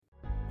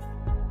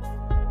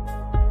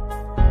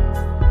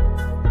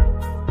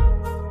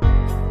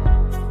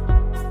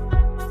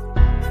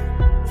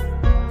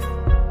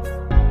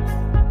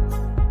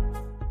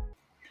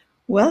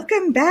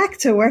Welcome back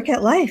to Work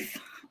at Life.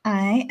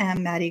 I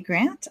am Maddie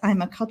Grant.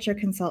 I'm a culture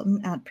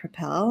consultant at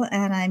Propel,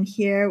 and I'm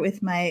here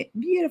with my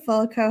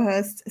beautiful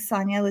co-host,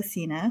 Sonia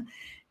Lucina,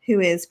 who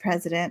is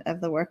president of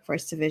the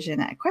Workforce Division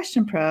at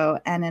Question Pro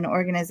and an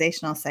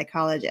organizational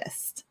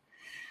psychologist.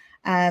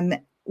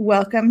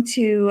 Welcome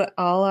to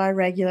all our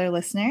regular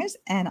listeners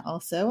and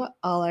also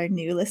all our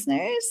new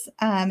listeners.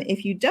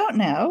 If you don't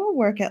know,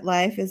 Work at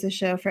Life is a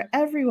show for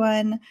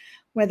everyone,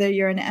 whether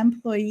you're an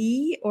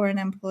employee or an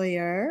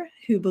employer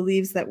who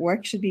believes that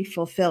work should be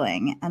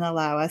fulfilling and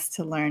allow us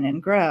to learn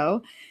and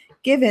grow,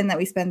 given that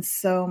we spend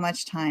so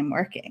much time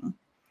working.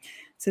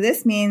 So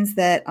this means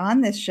that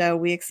on this show,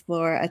 we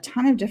explore a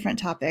ton of different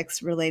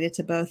topics related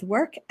to both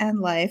work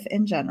and life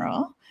in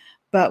general.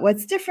 But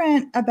what's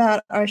different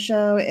about our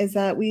show is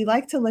that we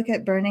like to look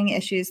at burning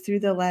issues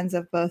through the lens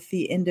of both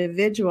the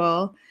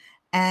individual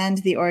and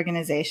the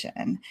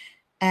organization.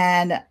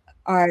 And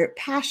our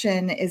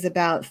passion is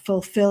about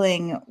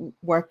fulfilling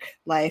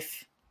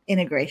work-life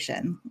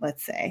integration,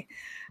 let's say.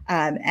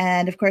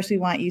 And of course, we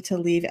want you to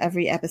leave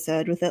every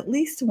episode with at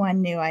least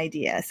one new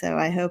idea. So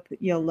I hope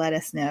you'll let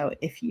us know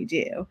if you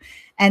do.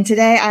 And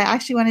today, I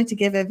actually wanted to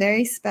give a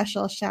very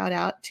special shout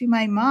out to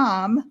my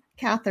mom,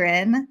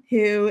 Catherine,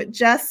 who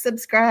just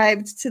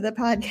subscribed to the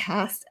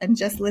podcast and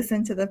just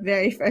listened to the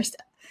very first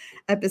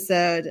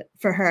episode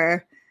for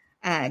her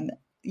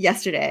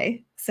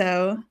yesterday.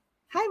 So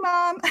hi,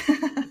 Mom.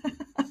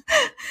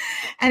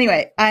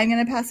 Anyway, I'm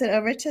going to pass it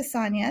over to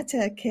Sonia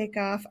to kick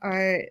off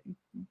our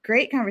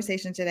great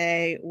conversation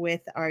today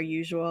with our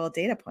usual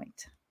data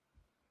point.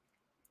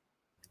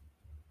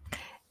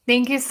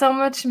 Thank you so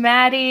much,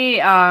 Maddie.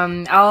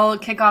 I'll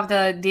kick off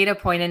the data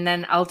point and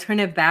then I'll turn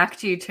it back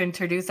to you to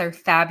introduce our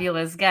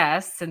fabulous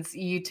guest, since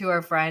you two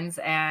are friends.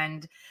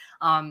 And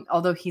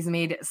although he's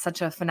made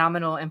such a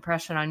phenomenal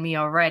impression on me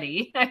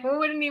already, I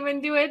wouldn't even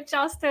do it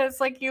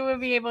justice like you would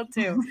be able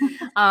to.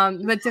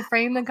 But to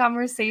frame the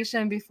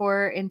conversation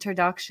before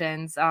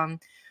introductions,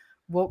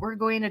 what we're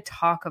going to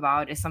talk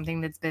about is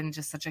something that's been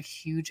just such a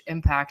huge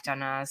impact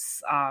on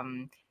us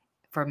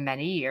for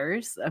many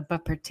years,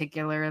 but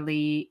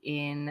particularly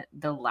in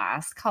the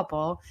last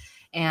couple,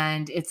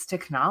 and it's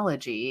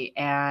technology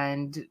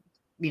and,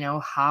 you know,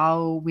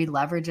 how we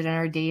leverage it in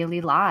our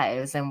daily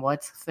lives and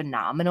what's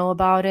phenomenal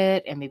about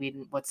it and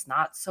maybe what's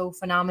not so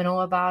phenomenal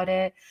about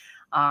it.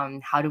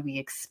 How do we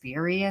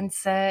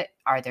experience it?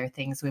 Are there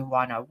things we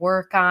want to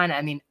work on?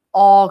 I mean,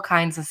 all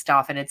kinds of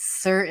stuff. And it's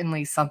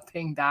certainly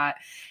something that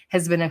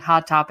has been a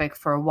hot topic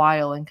for a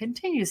while and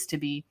continues to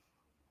be,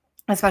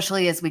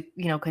 especially as we,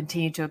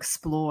 continue to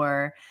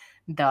explore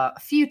the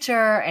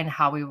future and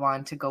how we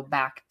want to go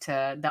back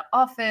to the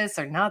office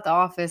or not the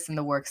office and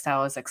the work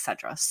styles,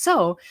 etc.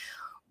 So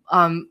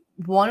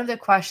one of the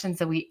questions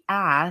that we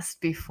asked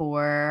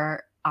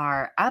before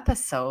our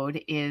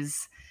episode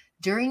is,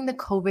 during the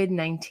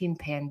COVID-19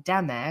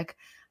 pandemic,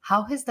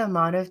 how has the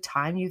amount of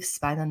time you've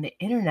spent on the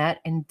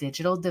internet and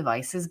digital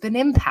devices been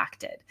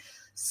impacted?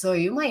 So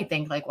you might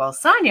think like, well,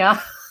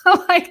 Sonia,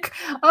 like,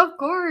 of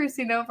course,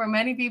 for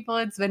many people,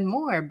 it's been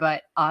more,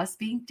 but us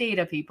being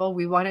data people,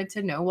 we wanted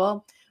to know,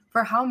 well,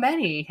 for how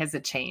many has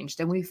it changed?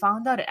 And we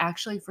found out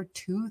actually for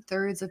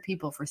 2/3 of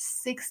people, for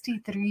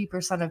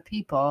 63% of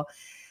people,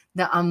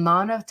 the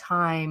amount of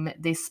time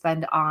they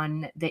spend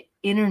on the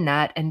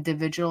internet and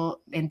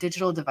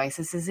digital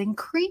devices has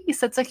increased.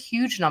 That's a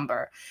huge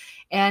number.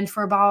 And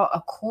for about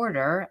a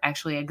quarter,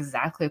 actually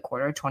exactly a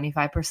quarter,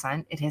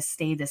 25%, it has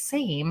stayed the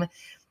same.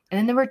 And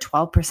then there were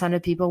 12%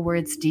 of people where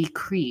it's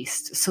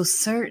decreased. So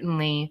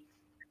certainly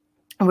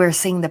we're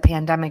seeing the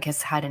pandemic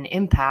has had an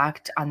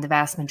impact on the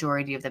vast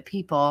majority of the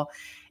people.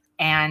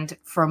 And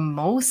for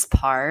most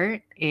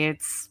part,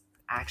 it's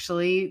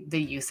actually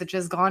the usage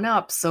has gone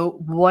up. So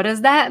what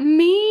does that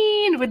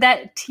mean with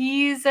that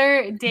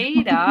teaser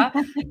data?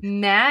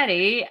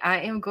 Maddie,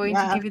 I am going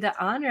to give you the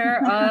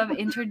honor of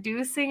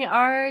introducing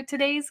our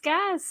today's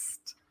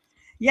guest.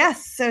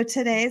 Yes. So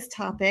today's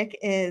topic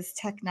is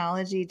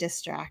technology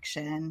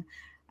distraction.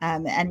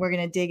 And we're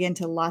going to dig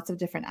into lots of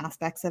different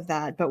aspects of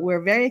that. But we're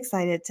very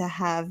excited to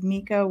have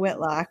Miko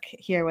Whitlock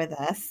here with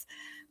us.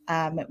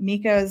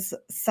 Miko's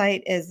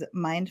site is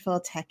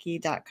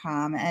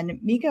mindfultechie.com. And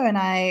Miko and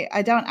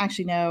I don't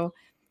actually know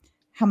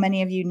how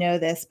many of you know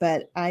this,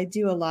 but I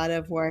do a lot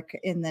of work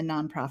in the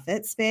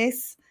nonprofit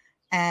space.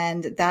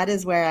 And that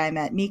is where I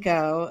met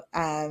Miko.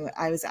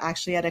 I was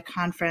actually at a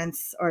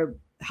conference or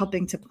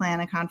helping to plan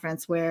a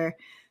conference where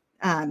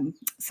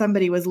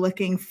somebody was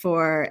looking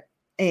for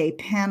a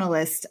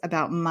panelist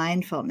about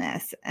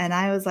mindfulness. And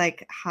I was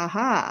like,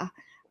 haha,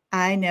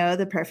 I know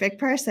the perfect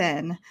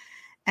person.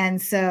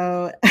 And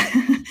so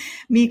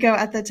Miko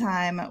at the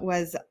time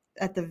was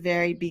at the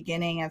very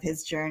beginning of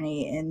his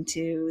journey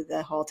into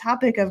the whole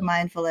topic of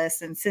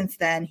mindfulness. And since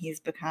then, he's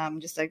become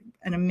just an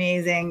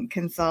amazing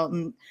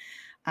consultant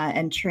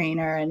and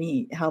trainer, and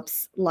he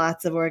helps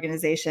lots of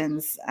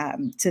organizations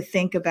to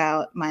think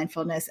about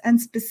mindfulness, and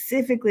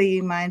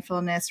specifically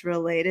mindfulness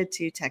related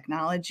to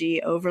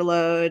technology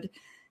overload,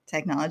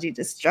 technology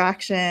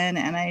distraction.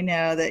 And I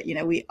know that,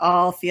 we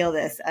all feel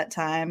this at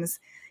times.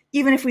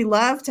 even if we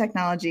love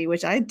technology,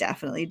 which I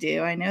definitely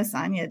do, I know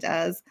Sonia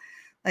does,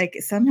 like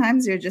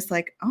sometimes you're just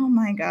like, oh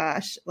my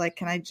gosh, like,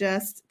 can I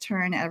just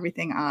turn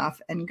everything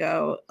off and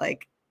go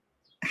like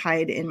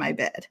hide in my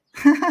bed,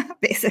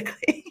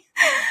 basically.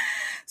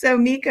 So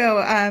Miko,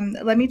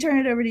 let me turn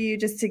it over to you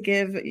just to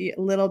give a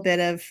little bit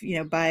of,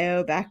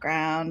 bio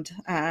background.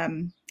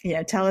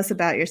 Tell us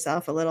about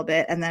yourself a little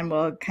bit, and then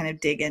we'll kind of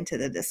dig into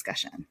the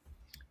discussion.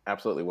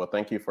 Absolutely. Well,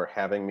 thank you for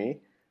having me.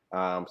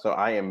 So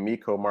I am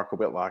Miko Marco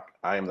Whitlock.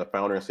 I am the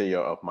founder and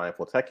CEO of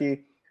Mindful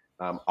Techie,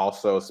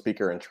 also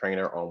speaker and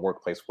trainer on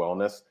workplace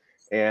wellness.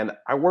 And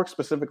I work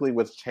specifically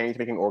with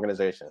change-making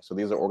organizations. So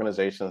these are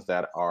organizations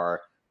that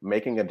are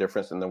making a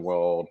difference in the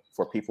world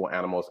for people,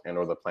 animals, and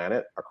or the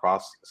planet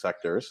across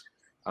sectors.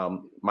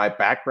 My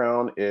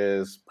background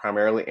is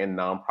primarily in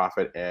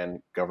nonprofit and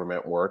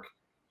government work.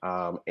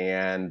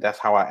 And that's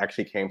how I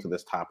actually came to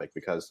this topic,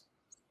 because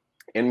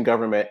in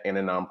government and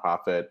in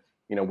nonprofit,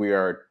 we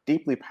are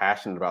deeply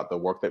passionate about the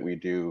work that we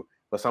do,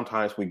 but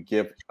sometimes we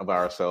give of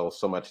ourselves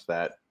so much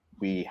that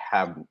we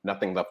have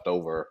nothing left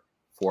over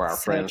for our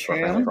friends, for our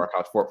family,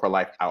 for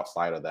life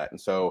outside of that.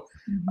 And so,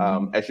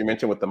 as you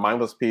mentioned with the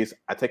mindfulness piece,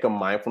 I take a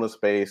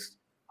mindfulness-based,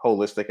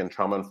 holistic, and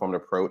trauma-informed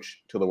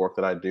approach to the work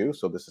that I do.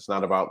 So this is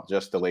not about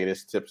just the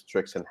latest tips,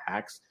 tricks, and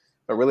hacks,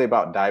 but really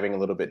about diving a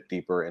little bit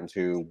deeper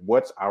into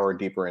what's our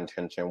deeper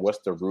intention, what's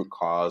the root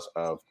cause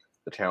of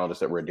the challenges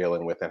that we're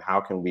dealing with, and how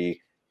can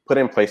we put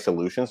in place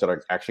solutions that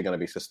are actually going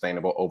to be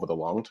sustainable over the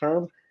long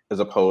term, as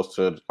opposed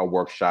to a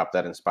workshop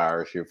that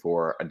inspires you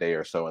for a day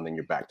or so and then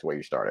you're back to where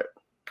you started.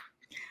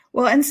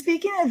 Well, and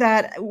speaking of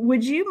that,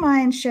 would you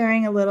mind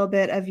sharing a little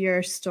bit of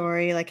your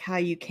story, like how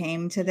you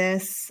came to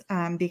this?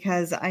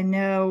 Because I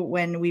know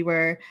when we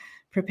were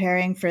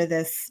preparing for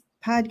this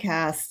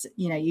podcast,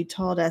 you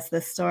told us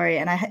this story,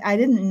 and I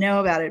didn't know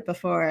about it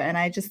before, and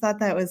I just thought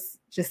that was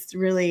just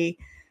really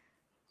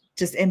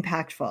just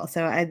impactful.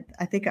 So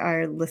I think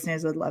our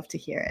listeners would love to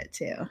hear it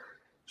too.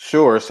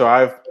 Sure. So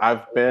I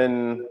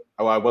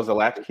was a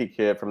latchkey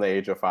kid from the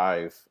age of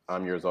 5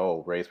 years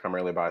old, raised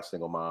primarily by a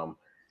single mom.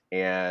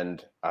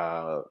 And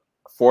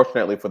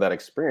fortunately for that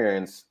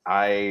experience,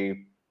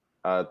 I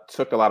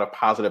took a lot of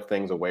positive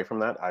things away from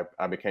that.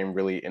 I became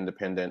really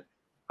independent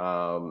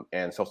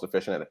and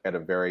self-sufficient at a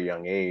very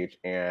young age.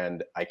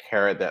 And I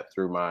carried that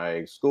through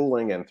my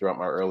schooling and throughout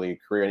my early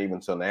career, and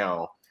even so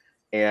now.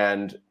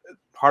 And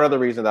part of the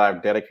reason that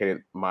I've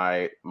dedicated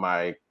my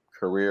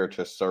career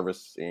to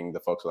servicing the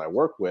folks that I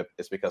work with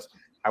is because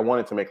I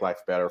wanted to make life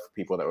better for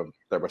people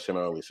that were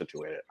similarly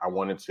situated. I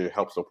wanted to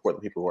help support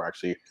the people who are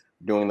actually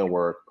doing the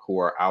work, who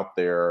are out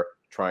there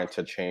trying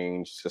to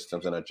change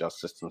systems and adjust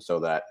systems so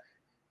that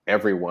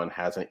everyone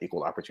has an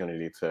equal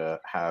opportunity to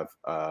have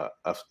a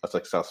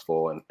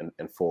successful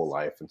and full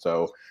life. And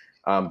so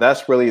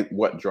that's really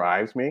what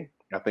drives me.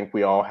 I think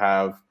we all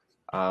have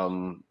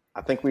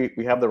I think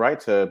we have the right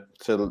to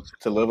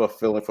live a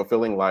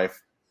fulfilling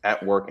life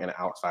at work and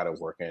outside of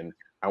work. And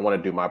I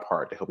want to do my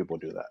part to help people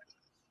do that.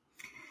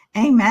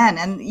 Amen.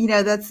 And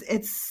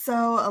it's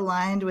so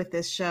aligned with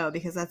this show,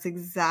 because that's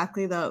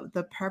exactly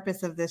the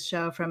purpose of this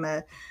show, from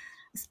a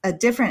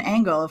different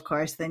angle, of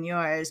course, than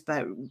yours.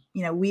 But,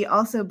 we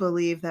also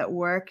believe that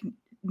work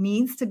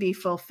needs to be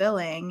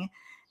fulfilling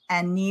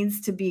and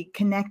needs to be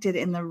connected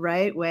in the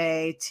right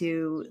way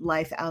to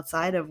life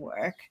outside of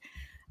work.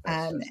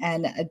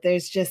 And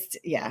there's just,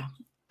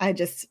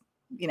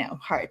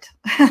 heart.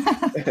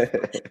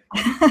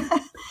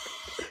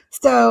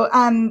 So,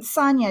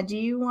 Sonia, do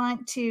you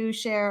want to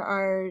share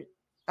our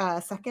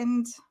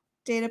second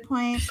data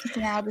point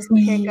now, just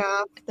to kick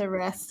off the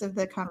rest of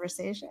the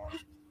conversation?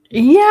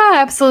 Yeah,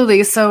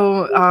 absolutely.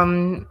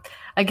 So,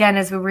 again,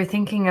 as we were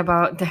thinking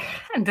about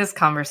this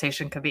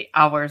conversation could be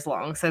hours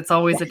long. So it's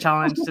always a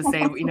challenge to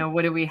say,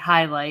 what do we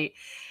highlight?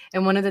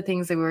 And one of the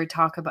things that we were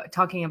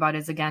talking about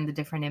is, again, the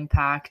different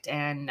impact.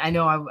 And I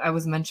know I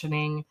was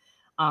mentioning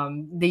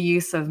the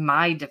use of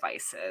my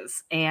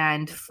devices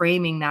and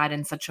framing that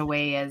in such a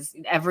way as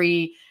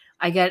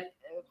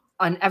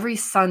on every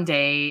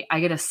Sunday,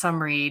 I get a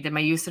summary. Did my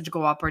usage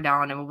go up or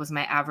down? And what was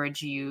my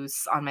average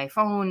use on my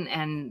phone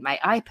and my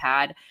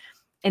iPad?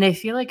 And I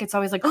feel like it's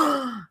always like,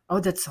 oh,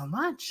 that's so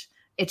much.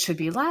 It should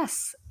be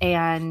less.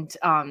 And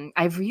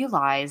I've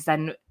realized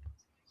that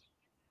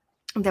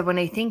when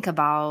I think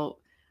about,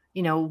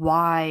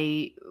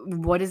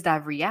 what is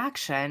that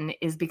reaction,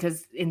 is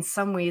because in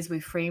some ways we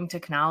frame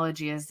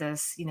technology as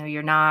this,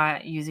 you're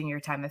not using your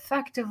time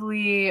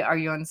effectively. Are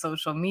you on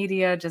social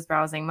media just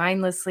browsing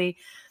mindlessly?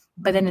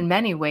 But then in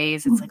many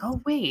ways, it's like,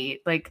 oh,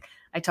 wait, like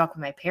I talk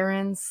with my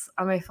parents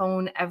on my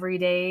phone every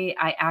day.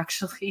 I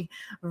actually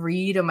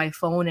read on my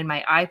phone and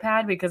my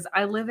iPad because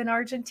I live in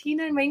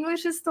Argentina and my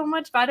English is so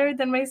much better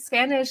than my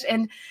Spanish.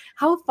 And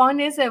how fun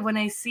is it when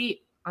I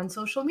see on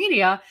social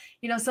media,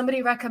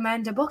 somebody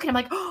recommend a book and I'm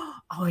like, oh,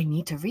 I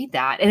need to read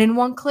that. And in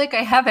one click,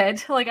 I have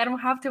it. Like, I don't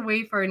have to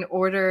wait for an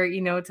order,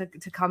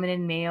 to come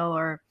in mail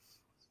or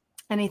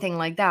anything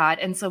like that.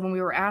 And so when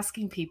we were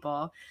asking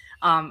people,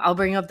 I'll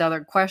bring up the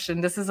other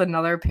question. This is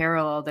another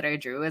parallel that I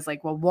drew, is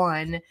like, well,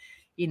 one,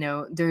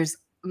 there's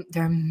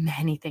there are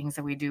many things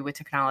that we do with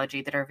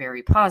technology that are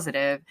very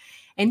positive.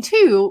 And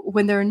two,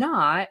 when they're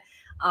not,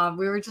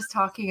 we were just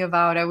talking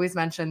about, I always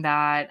mention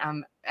that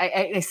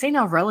I say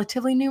now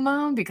relatively new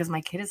mom because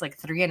my kid is like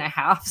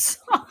 3.5. So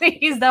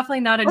he's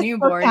definitely not a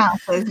newborn.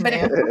 But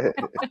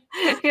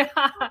yeah,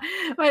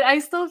 but I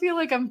still feel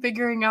like I'm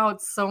figuring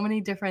out so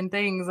many different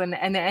things. And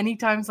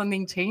anytime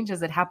something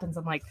changes, it happens.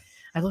 I'm like,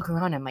 I look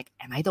around, I'm like,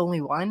 am I the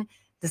only one?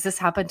 Does this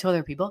happen to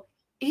other people?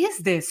 Is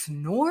this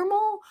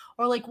normal?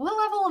 Or like, what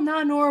level of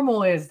not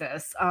normal is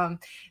this?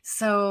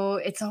 So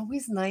it's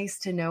always nice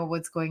to know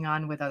what's going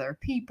on with other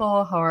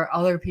people, how are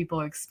other people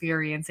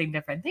experiencing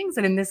different things,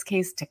 and in this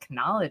case,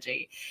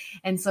 technology.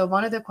 And so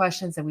one of the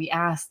questions that we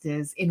asked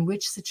is, in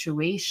which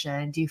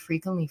situation do you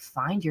frequently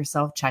find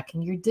yourself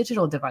checking your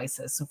digital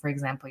devices? So for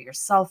example, your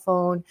cell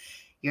phone,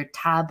 your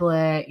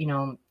tablet,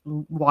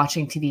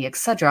 watching TV,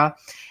 etc.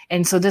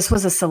 And so this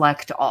was a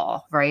select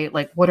all, right?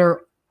 Like, what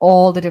are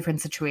all the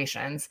different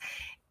situations?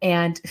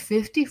 And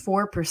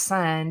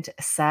 54%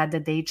 said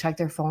that they check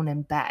their phone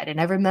in bed. And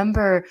I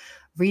remember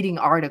reading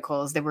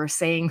articles that were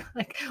saying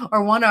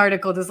or one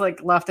article just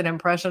left an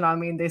impression on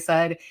me. And they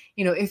said,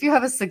 if you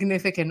have a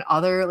significant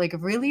other,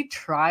 really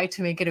try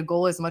to make it a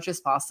goal as much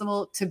as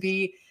possible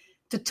to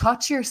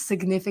touch your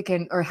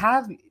significant or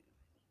have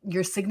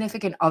your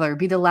significant other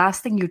be the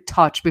last thing you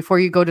touch before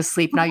you go to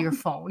sleep, not your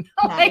phone.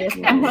 It's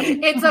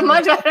a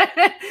much better.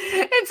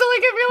 And so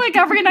I feel like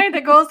every night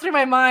that goes through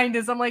my mind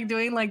is I'm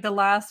doing the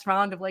last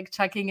round of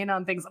checking in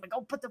on things. I'm like,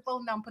 oh, put the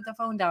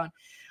phone down.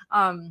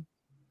 And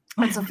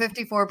so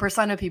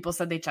 54% of people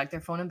said they check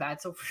their phone in bed.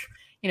 So,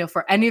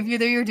 for any of you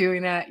that you're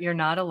doing that, you're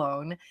not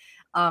alone.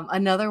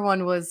 Another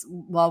one was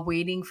while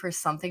waiting for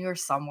something or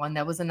someone.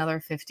 That was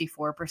another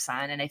 54%.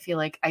 And I feel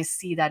like I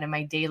see that in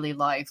my daily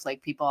life,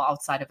 like people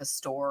outside of a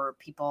store,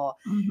 people,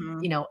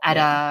 at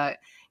a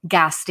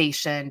gas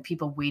station,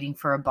 people waiting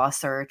for a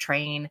bus or a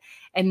train.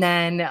 And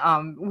then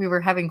we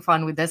were having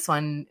fun with this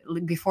one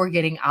before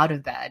getting out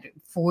of bed.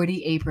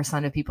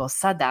 48% of people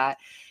said that.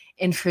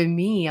 And for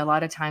me, a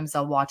lot of times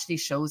I'll watch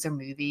these shows or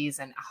movies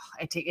and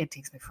it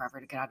takes me forever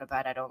to get out of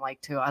bed. I don't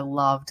like to. I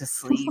love to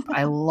sleep.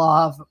 I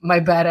love my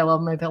bed. I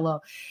love my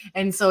pillow.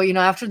 And so,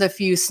 after the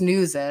few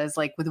snoozes,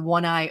 with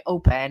one eye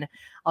open,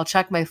 I'll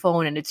check my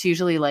phone and it's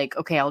usually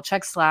okay, I'll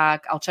check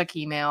Slack, I'll check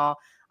email,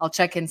 I'll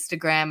check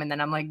Instagram, and then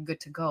I'm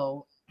good to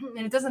go.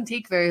 And it doesn't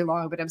take very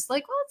long, but I'm just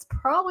well, it's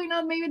probably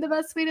not maybe the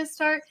best way to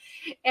start.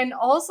 And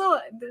also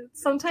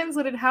sometimes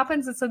when it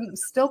happens, I'm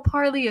still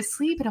partly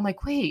asleep and I'm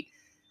like, wait,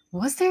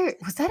 was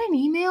that an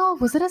email?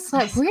 Was it a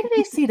Slack? Where did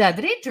I see that?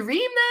 Did I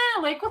dream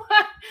that?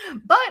 What?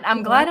 But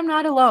I'm glad I'm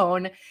not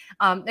alone.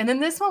 And then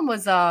this one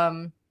was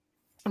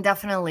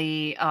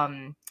definitely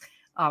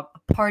a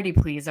party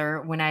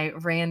pleaser when I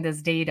ran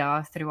this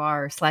data through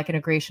our Slack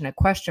integration at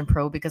Question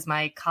Pro, because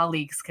my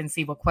colleagues can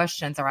see what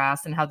questions are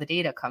asked and how the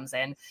data comes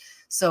in.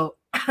 So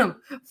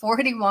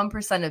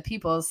 41% of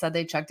people said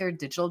they check their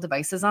digital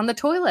devices on the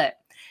toilet.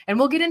 And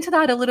we'll get into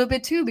that a little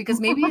bit too, because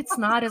maybe it's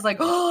not as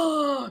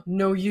oh,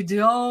 no, you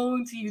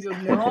don't. You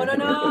don't.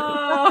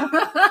 No.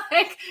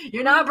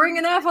 You're not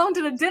bringing that phone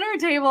to the dinner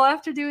table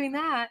after doing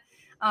that.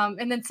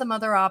 And then some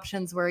other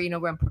options where,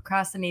 when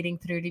procrastinating,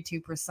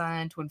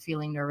 32%, when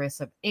feeling nervous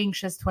or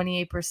anxious,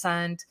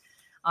 28%,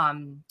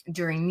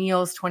 during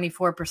meals,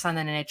 24%, and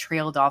then it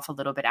trailed off a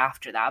little bit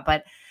after that.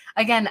 But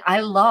again, I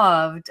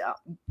loved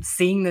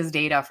seeing this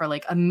data for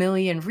a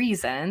million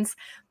reasons,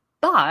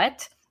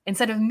 but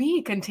instead of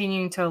me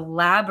continuing to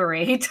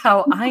elaborate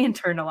how I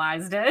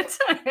internalized it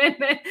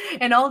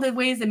and all the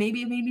ways that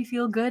maybe it made me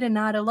feel good and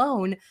not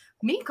alone,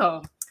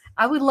 Miko,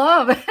 I would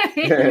love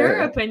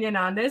your opinion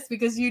on this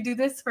because you do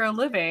this for a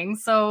living.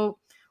 So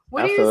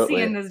what do you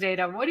see in this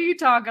data? What are you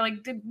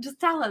talking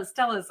just tell us.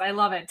 I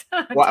love it.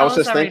 Well, I was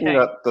just thinking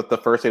that the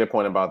first data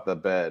point about the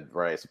bed,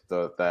 right?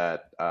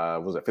 That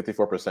was it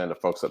 54% of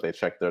folks that they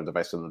check their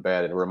devices in the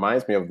bed. And it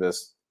reminds me of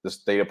this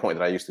data point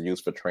that I used to use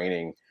for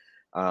training,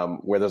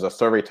 where there's a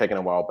survey taken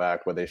a while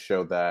back where they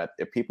showed that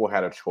if people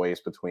had a choice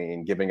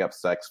between giving up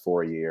sex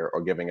for a year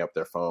or giving up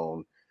their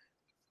phone,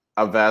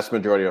 a vast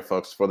majority of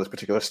folks for this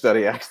particular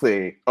study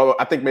actually,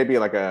 I think maybe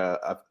I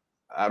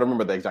don't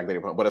remember the exact data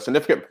point, but a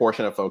significant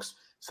portion of folks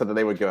said that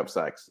they would give up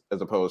sex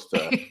as opposed to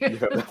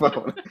give up their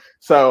phone.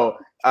 So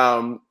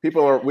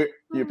people are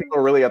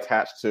really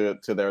attached to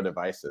their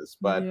devices,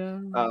 but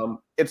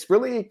it's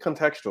really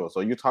contextual. So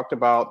you talked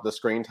about the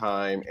screen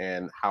time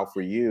and how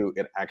for you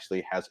it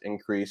actually has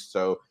increased.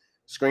 So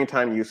screen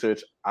time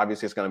usage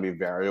obviously is going to be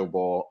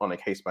variable on a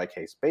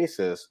case-by-case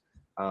basis,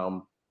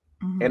 and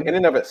in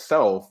and of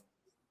itself,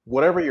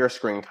 whatever your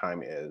screen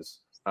time is,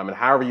 and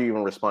however you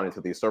even responded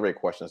to these survey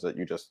questions that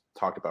you just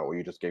talked about, where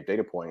you just gave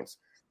data points,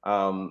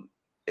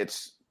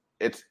 it's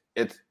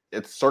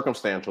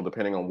circumstantial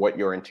depending on what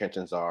your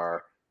intentions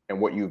are and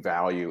what you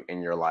value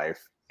in your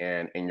life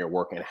and in your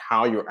work and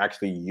how you're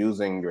actually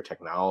using your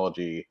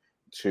technology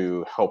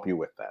to help you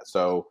with that.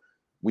 So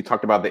we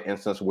talked about the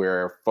instance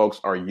where folks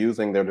are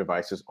using their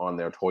devices on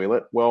their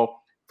toilet. Well,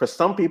 for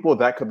some people,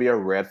 that could be a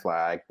red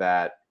flag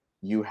that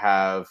you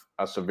have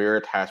a severe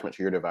attachment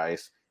to your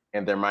device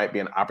and there might be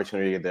an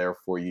opportunity there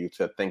for you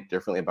to think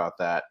differently about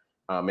that,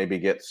 maybe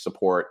get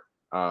support,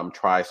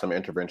 try some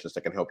interventions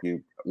that can help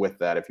you with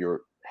that if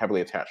you're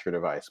heavily attached to your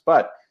device.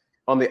 But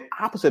on the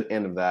opposite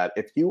end of that,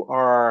 if you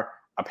are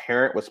a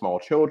parent with small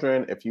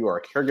children, if you are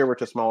a caregiver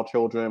to small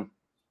children,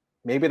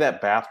 maybe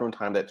that bathroom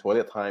time, that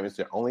toilet time is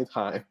the only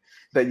time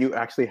that you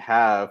actually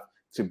have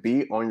to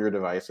be on your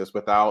devices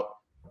without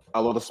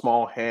a little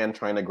small hand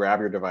trying to grab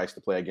your device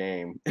to play a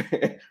game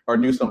or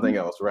do something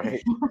else,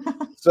 right?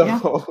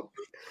 So,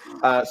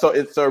 so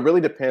it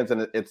really depends,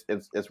 and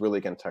it's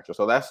really contextual.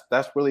 So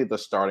that's really the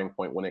starting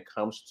point when it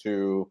comes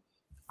to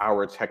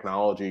our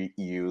technology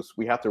use.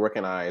 We have to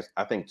recognize,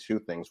 I think, two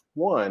things.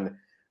 One,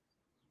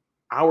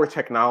 our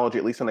technology,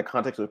 at least in the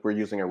context that we're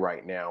using it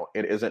right now,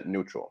 it isn't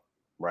neutral,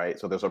 right?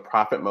 So there's a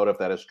profit motive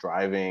that is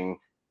driving,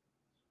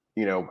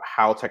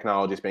 how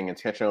technology is being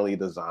intentionally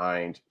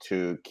designed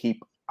to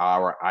keep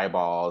our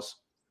eyeballs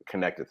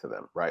connected to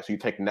them, right? So you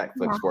take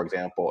Netflix, for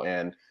example,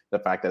 and the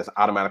fact that it's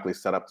automatically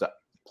set up to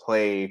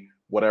play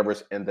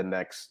whatever's in the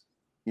next,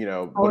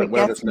 it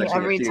gets me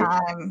every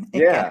time. It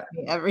gets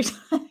me every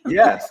time.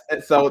 Yes.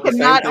 And so I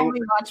cannot only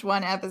watch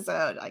one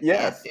episode. I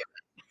can't do it.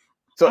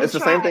 So it's the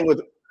same thing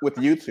with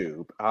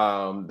YouTube,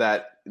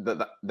 that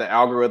the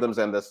algorithms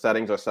and the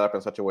settings are set up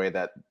in such a way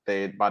that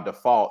they, by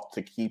default,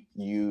 to keep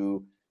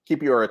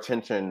your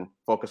attention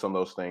focused on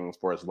those things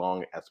for as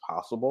long as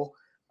possible.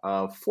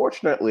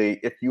 Fortunately,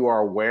 if you are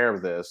aware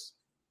of this,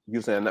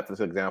 using a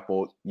Netflix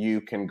example, you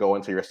can go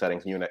into your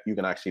settings and you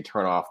can actually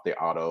turn off the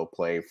auto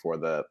play for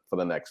the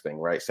next thing,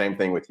 right? Same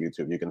thing with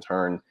YouTube. You can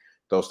turn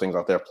those things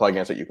off. There are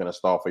plugins that you can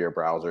install for your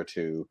browser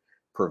to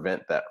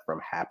prevent that from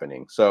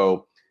happening.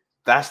 So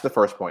that's the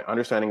first point,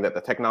 understanding that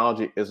the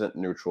technology isn't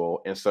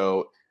neutral. And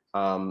so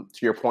to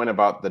your point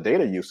about the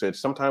data usage,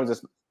 sometimes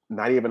it's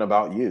not even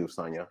about you,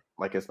 Sonia.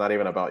 Like, it's not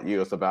even about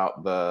you. It's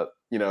about there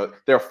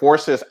are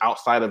forces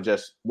outside of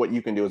just what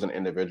you can do as an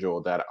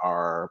individual that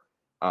are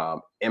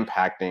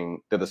impacting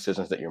the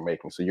decisions that you're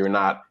making. So you're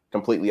not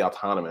completely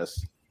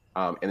autonomous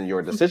in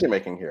your decision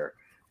making here.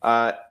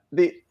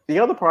 The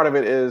other part of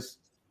it is,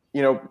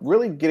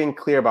 really getting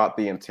clear about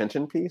the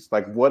intention piece.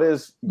 Like, what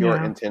is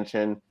your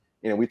intention?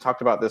 We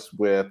talked about this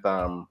with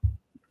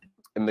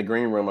in the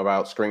green room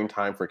about screen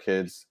time for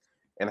kids,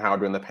 and how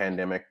during the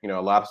pandemic,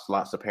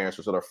 lots of parents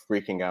were sort of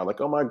freaking out, like,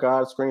 oh my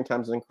God, screen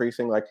time is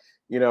increasing. Like,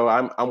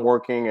 I'm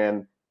working,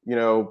 and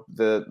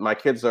my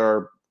kids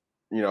are,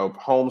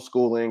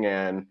 homeschooling,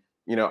 and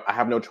I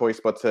have no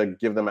choice but to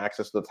give them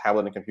access to the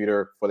tablet and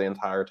computer for the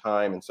entire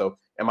time. And so,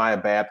 am I a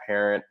bad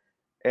parent?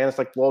 And it's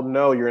like, well,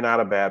 no, you're not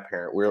a bad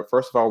parent.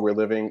 First of all, we're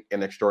living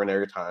in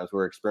extraordinary times.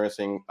 We're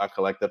experiencing a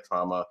collective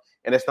trauma,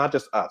 and it's not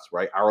just us,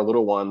 right? Our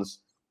little ones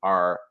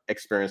are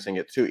experiencing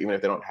it too, even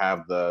if they don't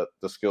have the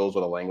skills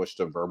or the language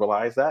to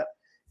verbalize that.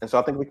 And so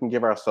I think we can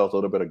give ourselves a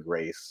little bit of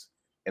grace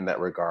in that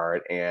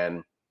regard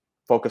and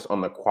focus on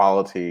the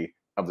quality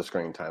of the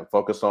screen time.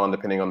 Focus on,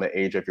 depending on the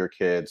age of your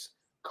kids,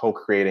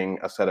 co-creating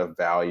a set of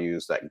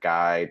values that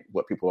guide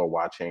what people are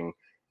watching,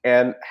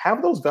 and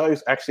have those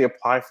values actually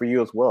apply for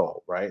you as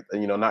well, right?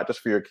 Not just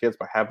for your kids,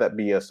 but have that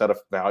be a set of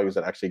values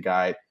that actually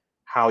guide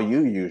how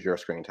you use your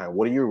screen time.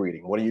 What are you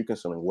reading? What are you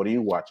consuming? What are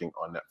you watching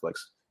on Netflix?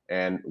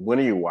 And when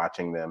are you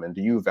watching them? And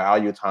do you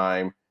value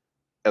time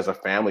as a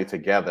family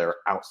together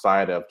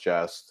outside of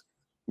just,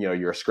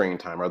 your screen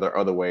time? Are there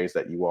other ways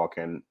that you all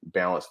can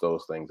balance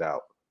those things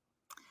out?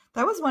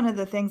 That was one of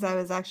the things I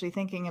was actually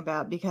thinking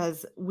about,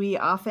 because we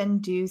often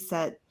do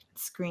set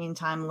screen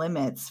time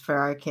limits for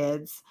our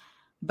kids,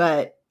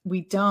 but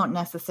we don't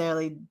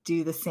necessarily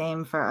do the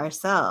same for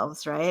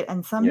ourselves, right?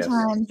 And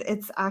sometimes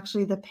it's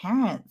actually the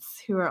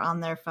parents who are on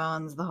their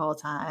phones the whole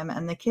time,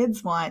 and the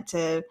kids want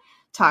to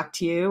talk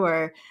to you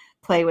or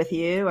play with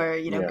you or,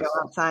 go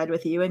outside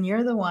with you. And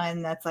you're the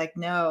one that's like,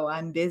 no,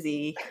 I'm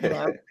busy,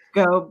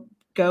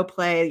 go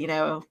play,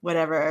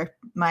 whatever,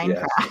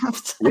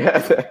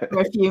 Minecraft for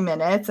a few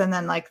minutes. And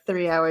then like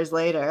 3 hours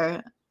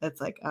later, it's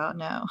like, oh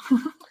no.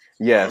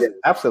 Yes,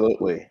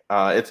 absolutely.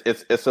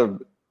 It's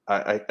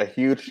a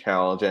huge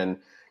challenge. And,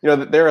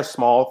 there are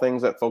small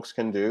things that folks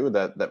can do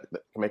that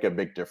can make a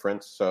big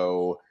difference.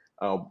 So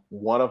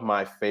one of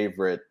my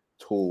favorite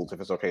tools, if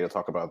it's okay to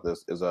talk about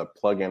this, is a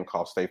plugin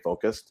called Stay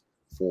Focused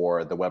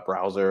for the web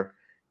browser.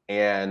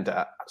 And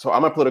so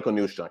I'm a political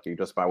news junkie,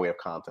 just by way of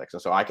context.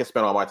 And so I could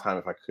spend all my time,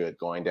 if I could,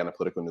 going down a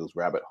political news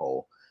rabbit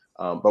hole.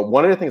 But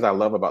one of the things I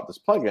love about this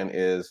plugin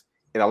is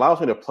it allows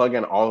me to plug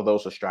in all of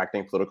those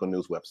distracting political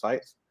news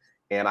websites.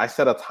 And I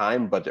set a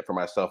time budget for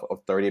myself of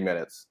 30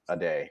 minutes a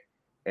day.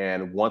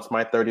 And once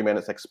my 30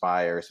 minutes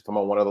expires, if I'm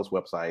on one of those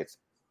websites,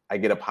 I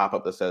get a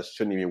pop-up that says,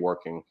 shouldn't you be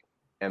working?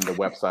 And the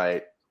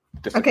website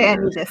disappears. Okay, I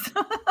need this.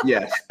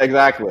 Yes,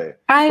 exactly.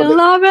 I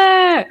love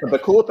it. The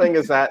cool thing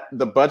is that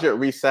the budget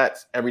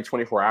resets every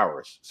 24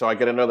 hours. So I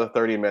get another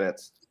 30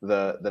 minutes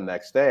the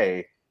next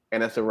day.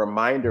 And it's a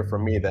reminder for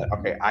me that,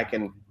 okay, I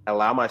can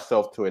allow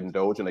myself to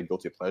indulge in a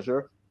guilty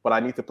pleasure, but I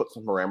need to put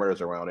some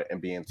parameters around it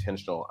and be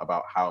intentional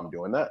about how I'm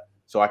doing that.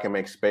 So I can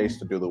make space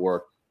to do the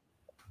work.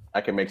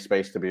 I can make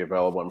space to be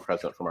available and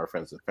present for my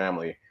friends and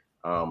family.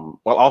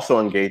 while also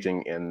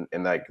engaging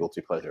in that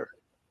guilty pleasure.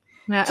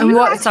 Yeah. And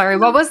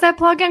what was that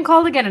plugin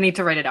called again? I need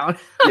to write it down.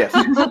 Yes,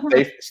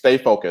 stay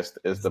focused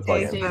is the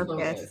plugin. Stay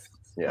focused.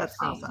 Yes.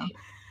 That's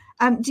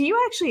awesome. Do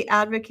you actually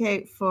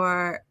advocate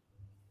for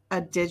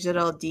a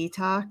digital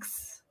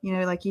detox? You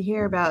know, like you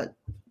hear about,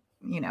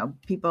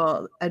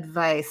 people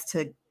advice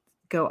to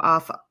go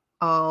off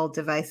all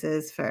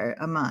devices for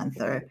a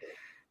month or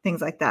things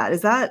like that.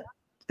 Is that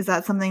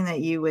something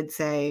that you would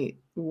say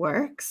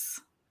works?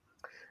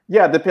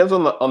 Yeah, it depends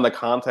on the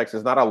context.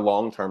 It's not a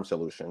long-term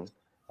solution.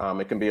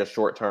 It can be a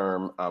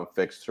short-term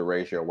fix to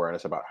raise your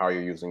awareness about how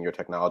you're using your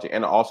technology,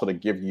 and also to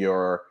give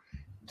yourself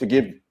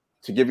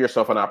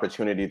an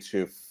opportunity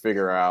to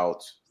figure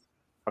out,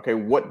 okay,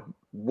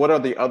 what are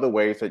the other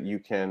ways that you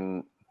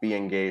can be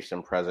engaged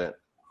and present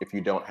if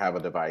you don't have a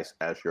device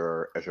as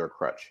your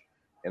crutch.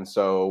 And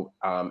so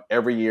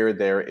every year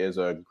there is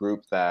a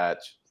group that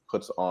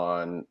puts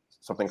on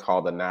something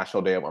called the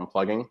National Day of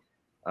Unplugging.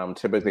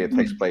 Typically it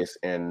takes place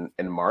in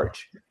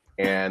March,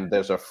 and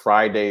there's a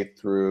Friday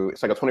through,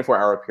 it's like a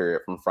 24-hour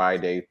period from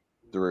Friday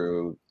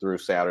through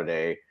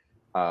Saturday.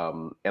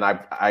 And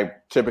I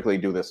typically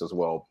do this as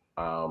well,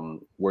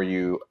 where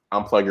you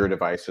unplug your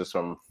devices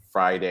from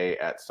Friday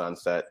at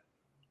sunset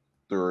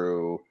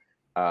through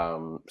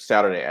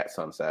Saturday at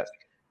sunset.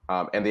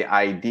 And the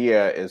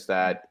idea is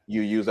that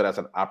you use it as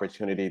an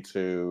opportunity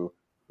to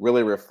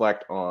really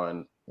reflect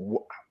on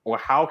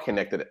how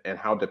connected and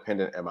how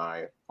dependent am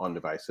I on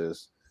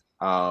devices?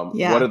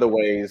 What are the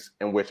ways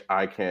in which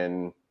I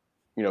can,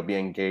 be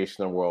engaged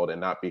in the world and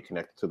not be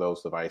connected to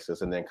those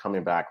devices? And then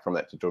coming back from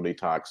that digital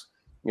detox,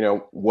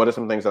 what are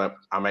some things that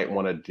I might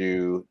want to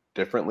do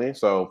differently?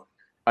 So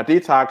a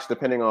detox,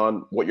 depending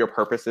on what your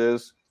purpose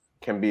is,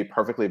 can be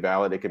perfectly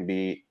valid. It can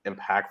be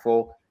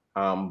impactful,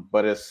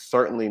 but it's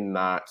certainly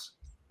not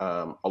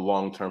a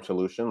long-term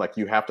solution. Like,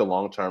 you have to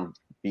long-term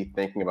be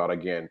thinking about,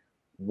 again,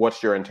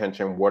 what's your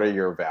intention? What are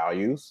your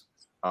values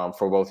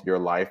for both your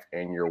life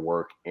and your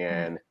work?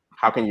 And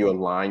how can you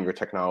align your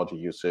technology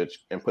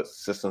usage and put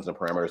systems and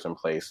parameters in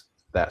place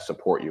that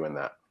support you in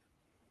that?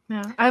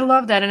 Yeah, I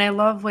love that. And I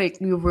love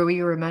what you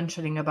were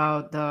mentioning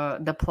about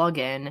the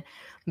plugin,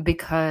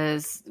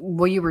 because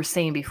what you were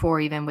saying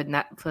before, even with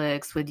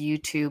Netflix, with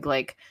YouTube,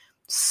 like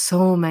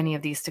so many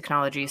of these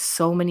technologies,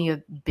 so many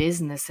of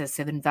businesses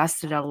have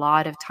invested a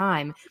lot of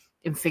time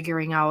in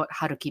figuring out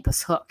how to keep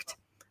us hooked.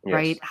 Yes.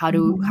 Right? How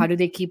do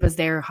they keep us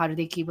there? How do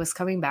they keep us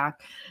coming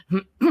back?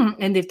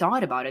 And they've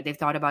thought about it. They've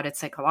thought about it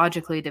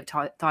psychologically. They've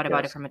thought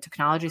about it from a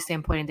technology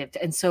standpoint.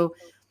 And so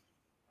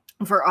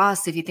for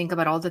us, if you think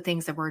about all the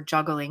things that we're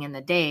juggling in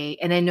the day,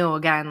 and I know,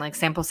 again, like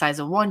sample size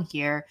of one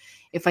here,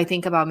 if I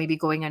think about maybe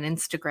going on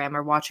Instagram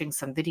or watching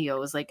some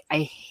videos, like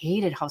I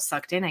hated how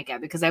sucked in I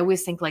get, because I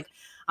always think like,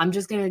 I'm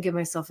just going to give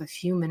myself a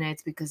few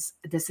minutes because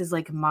this is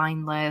like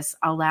mindless.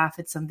 I'll laugh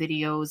at some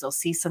videos. I'll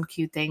see some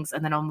cute things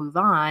and then I'll move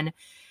on.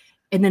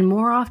 And then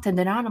more often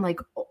than not, I'm like,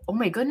 oh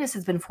my goodness,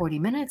 it's been 40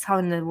 minutes. How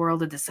in the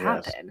world did this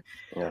happen?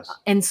 Yes.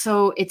 And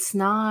so it's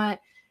not,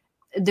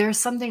 there's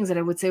some things that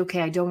I would say,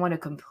 okay, I don't want to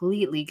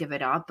completely give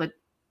it up, but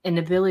an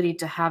ability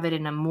to have it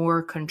in a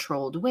more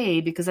controlled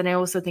way. Because then I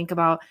also think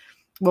about,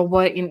 well,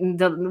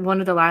 one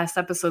of the last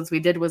episodes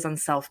we did was on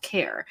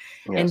self-care.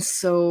 Yes. And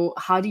so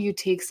how do you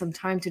take some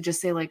time to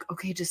just say like,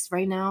 okay, just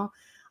right now,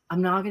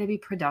 I'm not going to be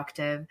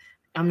productive.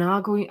 I'm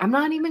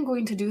not even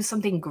going to do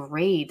something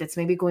great that's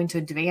maybe going to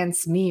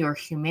advance me or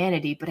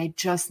humanity, but I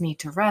just need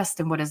to rest.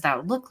 And what does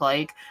that look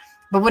like?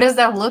 But what does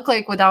that look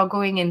like without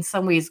going in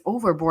some ways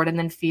overboard and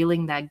then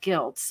feeling that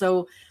guilt?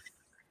 So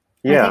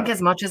I think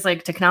as much as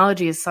like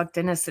technology is sucked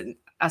in us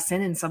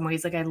in some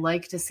ways, like I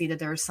like to see that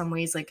there are some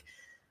ways like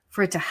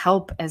for it to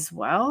help as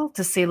well,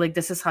 to say like,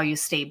 this is how you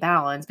stay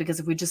balanced, because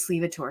if we just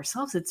leave it to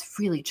ourselves, it's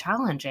really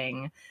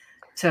challenging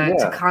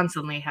to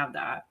constantly have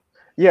that.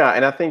 Yeah,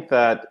 and I think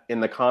that in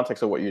the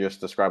context of what you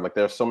just described, like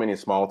there's so many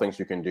small things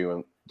you can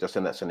do just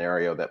in that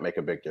scenario that make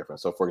a big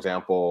difference. So for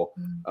example,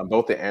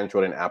 both the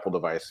Android and Apple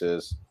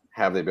devices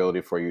have the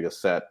ability for you to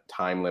set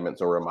time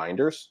limits or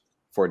reminders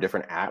for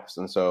different apps.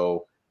 And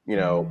so,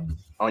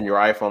 on your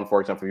iPhone,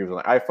 for example, if you're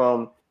using an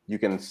iPhone, you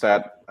can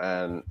set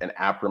an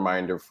app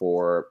reminder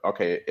for,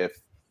 okay,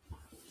 if,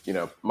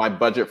 my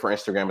budget for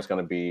Instagram is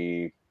going to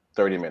be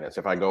 30 minutes.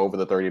 If I go over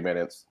the 30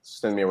 minutes,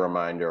 send me a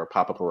reminder or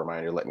pop up a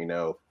reminder, let me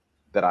know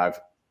that I've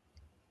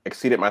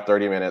exceeded my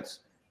 30 minutes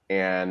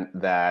and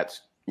that,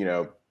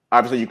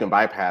 obviously you can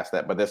bypass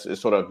that, but this is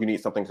sort of, you need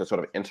something to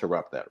sort of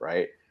interrupt that,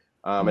 right?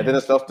 And then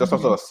there's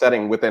also a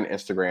setting within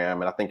Instagram,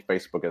 and I think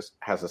Facebook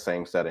has the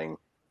same setting.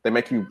 They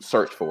make you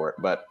search for it,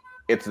 but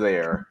it's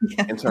there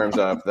in terms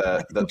of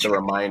the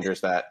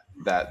reminders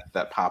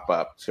that pop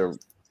up to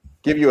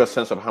give you a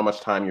sense of how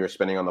much time you're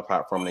spending on the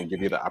platform and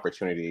give you the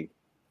opportunity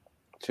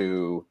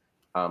to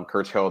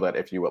curtail that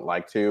if you would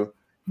like to.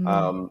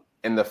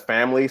 In the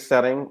family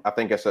setting, I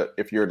think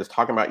if you're just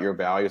talking about your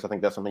values, I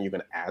think that's something you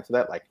can add to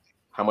that. Like,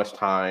 how much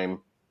time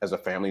as a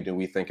family do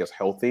we think is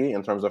healthy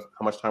in terms of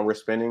how much time we're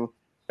spending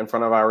in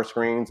front of our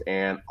screens?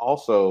 And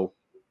also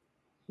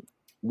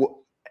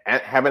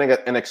having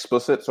an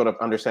explicit sort of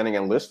understanding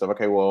and list of,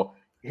 okay, well,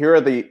 here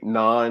are the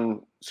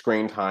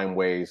non-screen time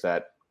ways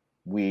that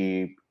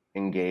we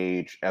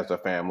engage as a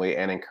family,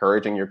 and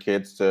encouraging your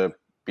kids to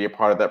be a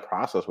part of that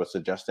process with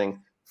suggesting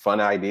fun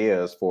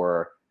ideas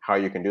for how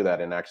you can do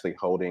that, and actually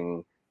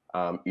holding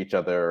each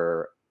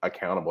other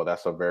accountable.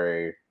 That's a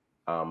very,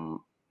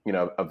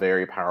 a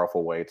very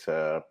powerful way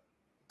to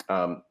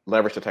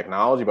leverage the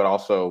technology, but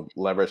also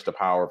leverage the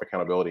power of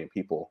accountability in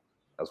people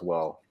as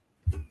well.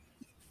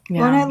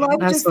 Yeah, well, and I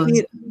love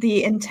absolutely. Just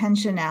the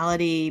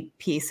intentionality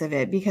piece of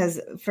it, because,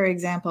 for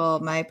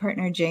example, my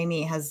partner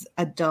Jamie has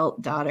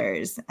adult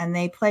daughters and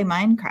they play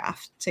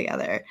Minecraft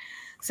together.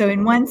 So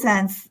in one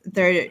sense,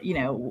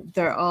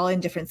 they're all in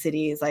different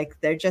cities, like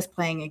they're just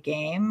playing a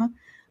game,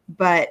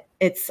 but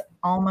it's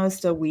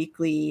almost a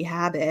weekly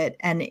habit.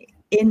 And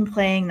in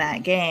playing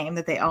that game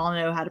that they all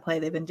know how to play,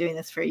 they've been doing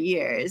this for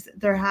years,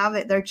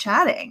 they're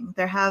chatting,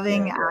 they're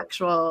having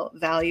actual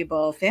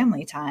valuable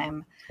family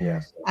time.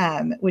 Yes.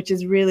 Which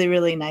is really,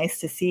 really nice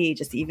to see,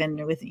 just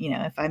even with,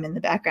 if I'm in the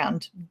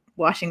background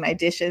washing my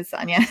dishes,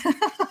 Sonia.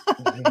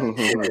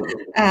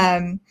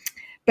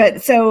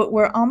 But so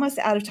we're almost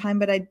out of time,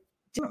 but I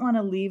didn't want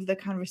to leave the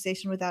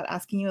conversation without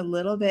asking you a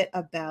little bit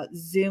about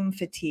Zoom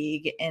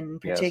fatigue in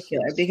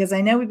particular, because I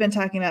know we've been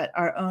talking about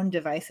our own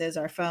devices,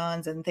 our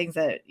phones, and things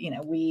that,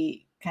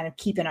 we kind of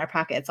keep in our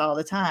pockets all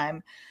the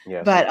time.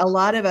 Yes. But a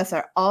lot of us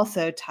are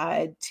also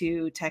tied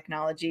to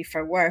technology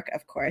for work.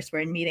 Of course, we're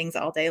in meetings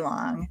all day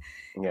long.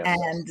 Yes.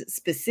 And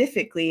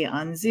specifically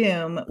on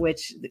Zoom,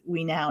 which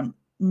we now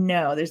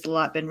know there's a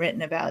lot been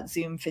written about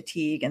Zoom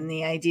fatigue, and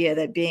the idea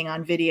that being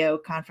on video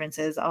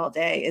conferences all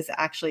day is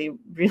actually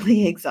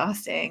really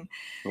exhausting.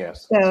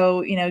 Yes.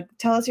 So,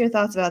 tell us your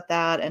thoughts about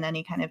that and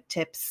any kind of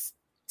tips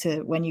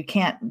to when you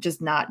can't just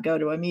not go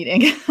to a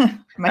meeting.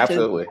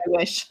 Absolutely. I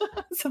wish.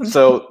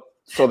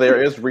 So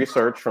there is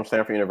research from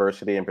Stanford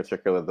University, in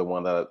particular,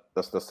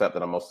 that's the set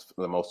that I'm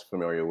the most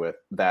familiar with,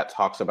 that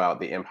talks about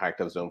the impact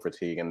of Zoom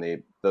fatigue. And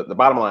the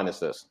bottom line is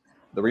this: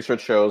 the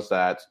research shows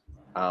that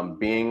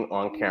being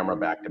on camera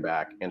back to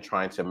back and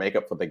trying to make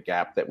up for the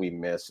gap that we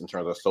miss in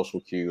terms of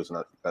social cues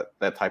and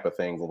that type of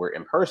thing when we're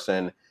in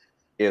person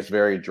is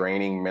very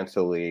draining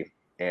mentally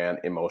and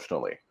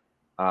emotionally.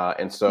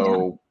 And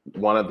so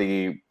one of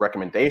the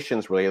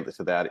recommendations related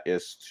to that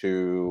is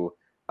to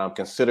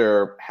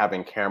consider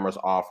having cameras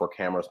off or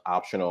cameras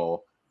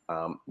optional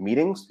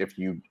meetings if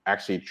you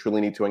actually truly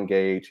need to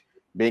engage,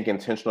 being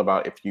intentional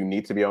about if you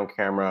need to be on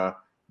camera,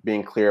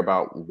 being clear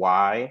about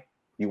why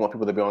you want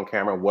people to be on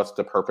camera, what's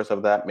the purpose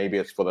of that. Maybe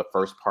it's for the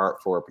first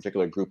part for a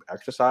particular group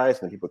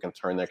exercise, and people can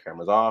turn their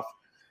cameras off.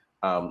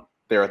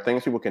 There are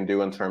things people can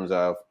do in terms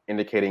of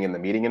indicating in the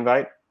meeting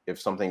invite if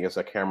something is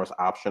a camera's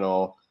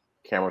optional,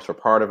 cameras for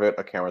part of it,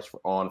 a camera's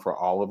on for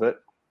all of it.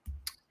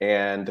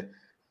 And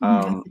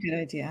that's a good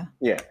idea.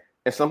 Yeah.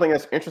 And something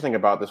that's interesting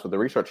about this, what the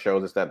research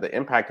shows, is that the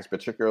impact is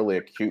particularly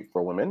acute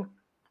for women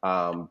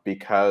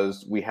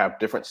because we have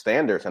different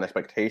standards and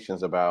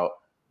expectations about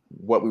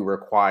what we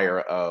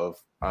require of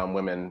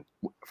women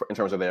in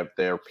terms of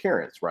their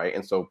appearance, right?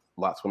 And so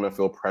lots of women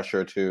feel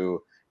pressure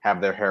to have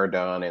their hair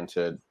done and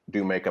to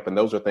do makeup. And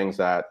those are things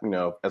that,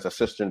 as a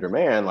cisgender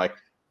man, like,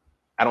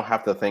 I don't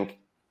have to think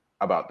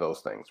about those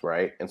things,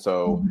 right? And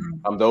so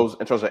those,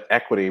 in terms of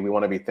equity, we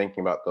want to be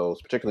thinking about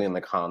those, particularly in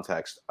the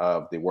context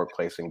of the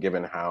workplace, and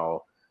given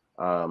how,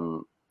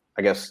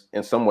 I guess,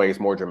 in some ways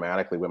more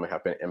dramatically, women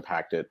have been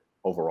impacted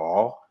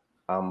overall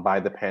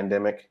by the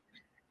pandemic.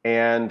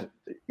 And,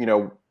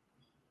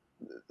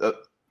 the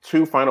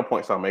two final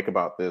points I'll make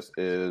about this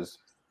is,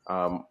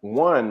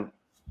 one,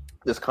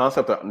 this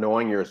concept of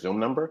knowing your Zoom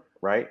number,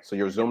 right? So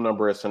your Zoom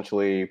number,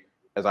 essentially,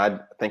 as I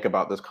think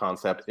about this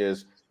concept,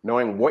 is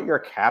knowing what your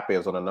cap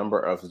is on a number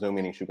of Zoom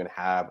meetings you can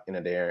have in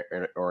a day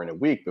or in a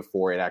week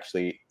before it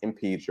actually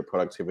impedes your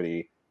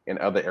productivity in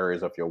other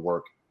areas of your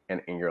work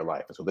and in your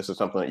life. And so this is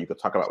something that you could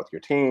talk about with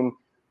your team,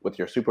 with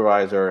your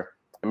supervisor,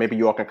 and maybe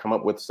you all can come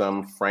up with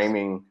some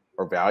framing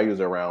or values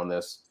around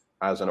this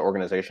as an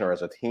organization or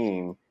as a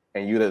team,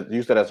 and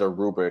use that as a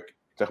rubric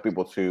to help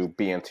people to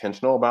be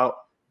intentional about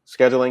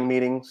scheduling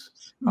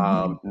meetings,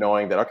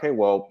 knowing that, okay,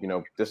 well,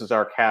 this is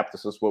our cap,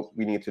 this is what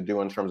we need to do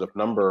in terms of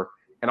number,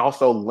 and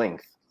also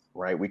length.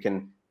 Right? We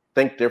can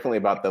think differently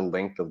about the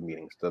length of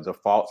meetings. The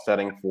default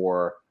setting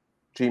for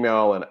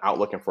Gmail and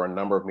Outlook and for a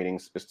number of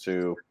meetings is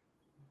to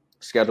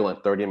schedule in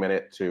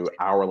 30-minute to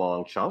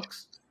hour-long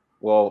chunks.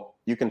 Well,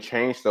 you can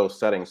change those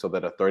settings so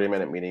that a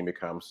 30-minute meeting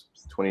becomes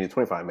 20 to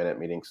 25-minute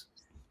meetings,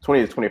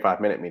 20 to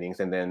 25-minute meetings,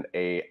 and then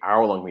a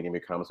hour-long meeting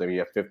becomes maybe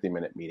a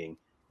 50-minute meeting.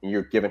 And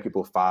you're giving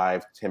people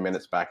 5-10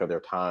 minutes back of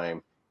their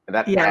time. And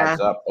that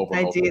adds up over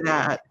I do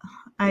that.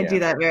 I do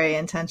that very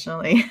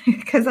intentionally,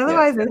 because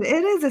otherwise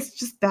it's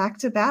just back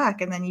to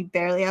back, and then you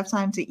barely have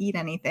time to eat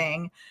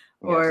anything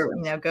or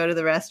go to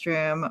the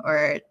restroom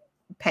or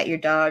pet your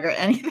dog or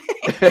anything.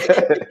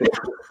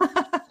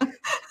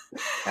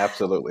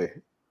 Absolutely.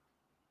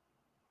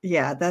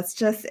 Yeah, that's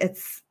just,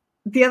 it's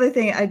the other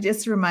thing. It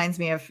just reminds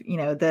me of,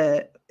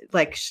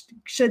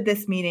 should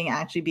this meeting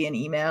actually be an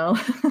email?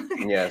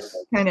 Yes.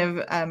 kind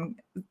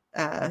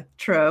of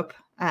trope.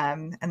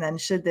 And then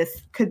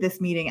could this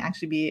meeting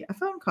actually be a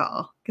phone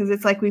call? Because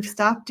it's like we've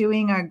stopped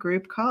doing our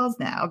group calls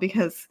now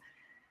because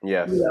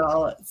yes, we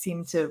all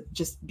seem to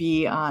just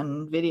be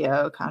on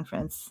video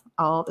conference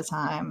all the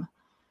time.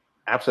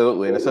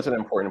 Absolutely. And it's such an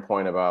important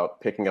point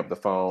about picking up the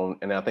phone.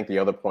 And I think the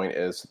other point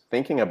is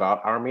thinking about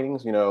our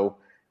meetings.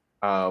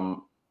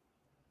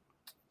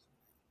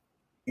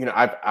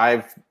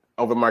 I've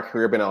over my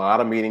career been in a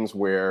lot of meetings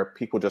where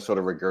people just sort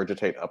of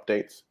regurgitate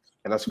updates.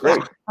 And that's great.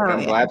 Yeah.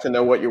 I'm glad to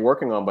know what you're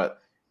working on, but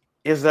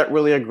is that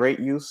really a great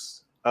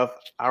use of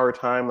our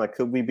time? Like,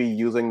 could we be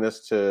using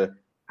this to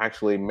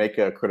actually make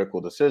a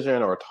critical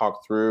decision or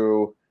talk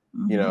through,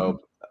 a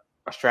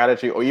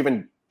strategy, or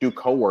even do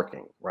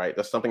co-working, right?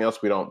 That's something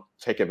else we don't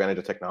take advantage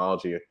of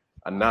technology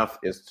enough,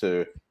 is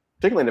to,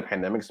 particularly in the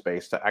pandemic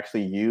space, to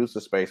actually use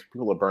the space.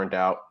 People are burnt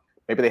out.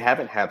 Maybe they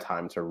haven't had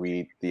time to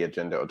read the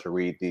agenda or to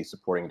read the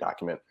supporting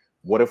document.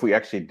 What if we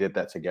actually did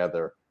that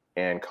together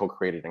and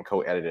co-created and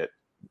co-edited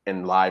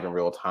in live in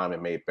real time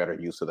and made better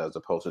use of that, as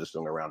opposed to just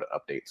doing rounded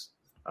updates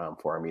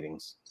for our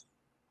meetings?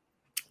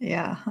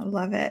 Yeah, I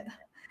love it.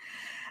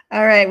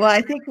 All right. Well,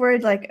 I think we're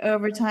like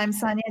over time.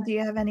 Sonia, do you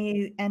have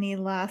any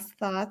last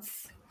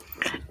thoughts?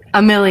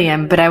 A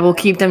million, but I will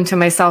keep them to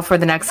myself for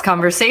the next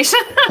conversation.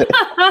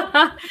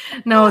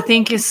 No,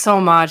 thank you so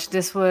much.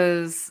 This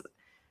was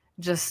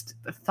just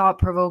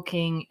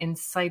thought-provoking,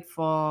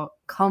 insightful,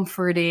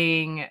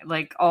 comforting,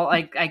 like all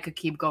I could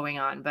keep going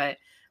on, but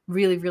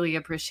really, really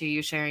appreciate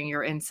you sharing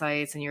your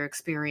insights and your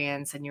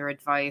experience and your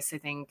advice. I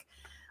think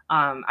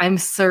I'm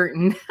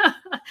certain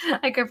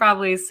I could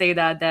probably say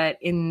that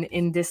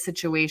in this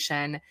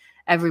situation,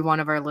 every one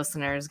of our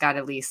listeners got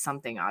at least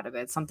something out of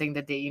it, something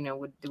that they,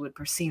 would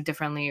perceive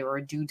differently or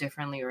do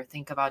differently or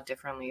think about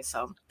differently.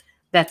 So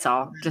that's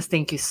all. Just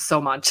thank you so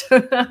much for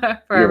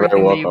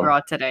everything that you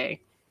brought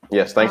today.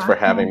 Yes, thanks for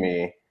having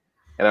me.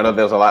 And I know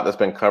there's a lot that's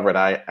been covered.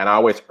 I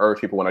always urge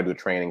people when I do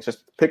trainings,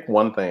 just pick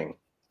one thing.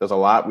 There's a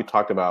lot we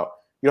talked about.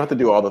 You don't have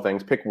to do all the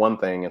things. Pick one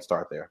thing and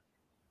start there.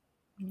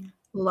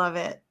 Love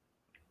it.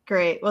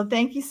 Great. Well,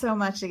 thank you so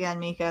much again,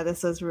 Miko.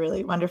 This was a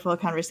really wonderful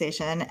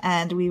conversation,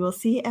 and we will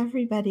see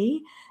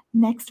everybody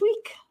next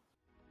week.